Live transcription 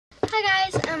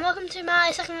and welcome to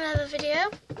my second ever video.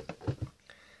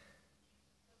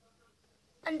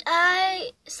 And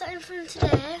starting from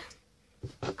today,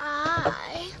 I'm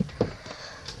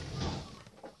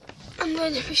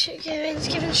going to be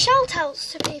giving shout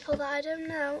outs to people that I don't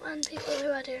know and people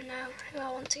who I do know who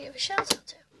I want to give a shout out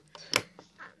to.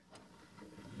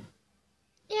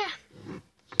 Yeah.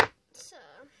 So,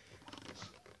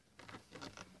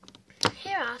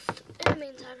 in the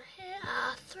meantime, here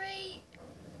are 3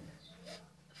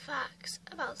 facts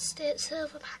about State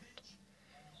Silver Band.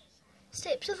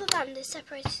 State Silver Band is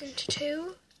separated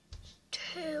into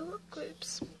two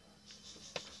groups: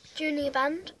 Junior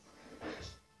Band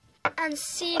and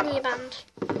Senior Band.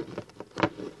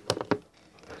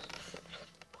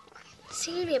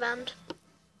 Senior Band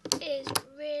is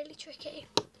really tricky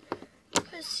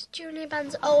because Junior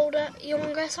Band's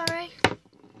younger,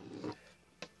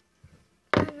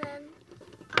 and then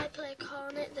I play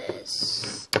cornet.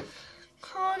 There's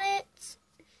cornets,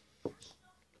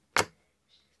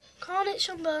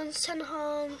 trombones, tenor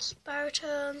horns,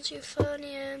 baritones,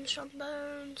 euphoniums,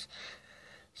 trombones,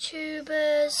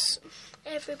 tubas,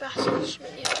 every brass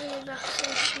instrument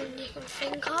you can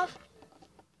think of.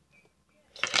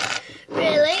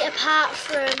 Really, apart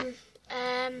from,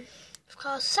 of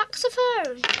course,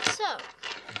 saxophone. So,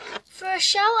 for a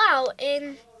shout out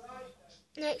in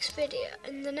my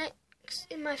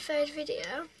third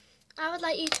video, I would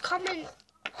like you to comment,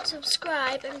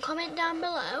 subscribe, and comment down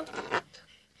below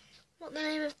what the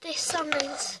name of this song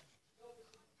is.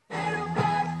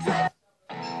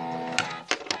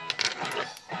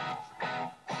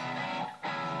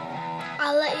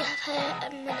 I'll let you have a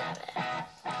minute of it.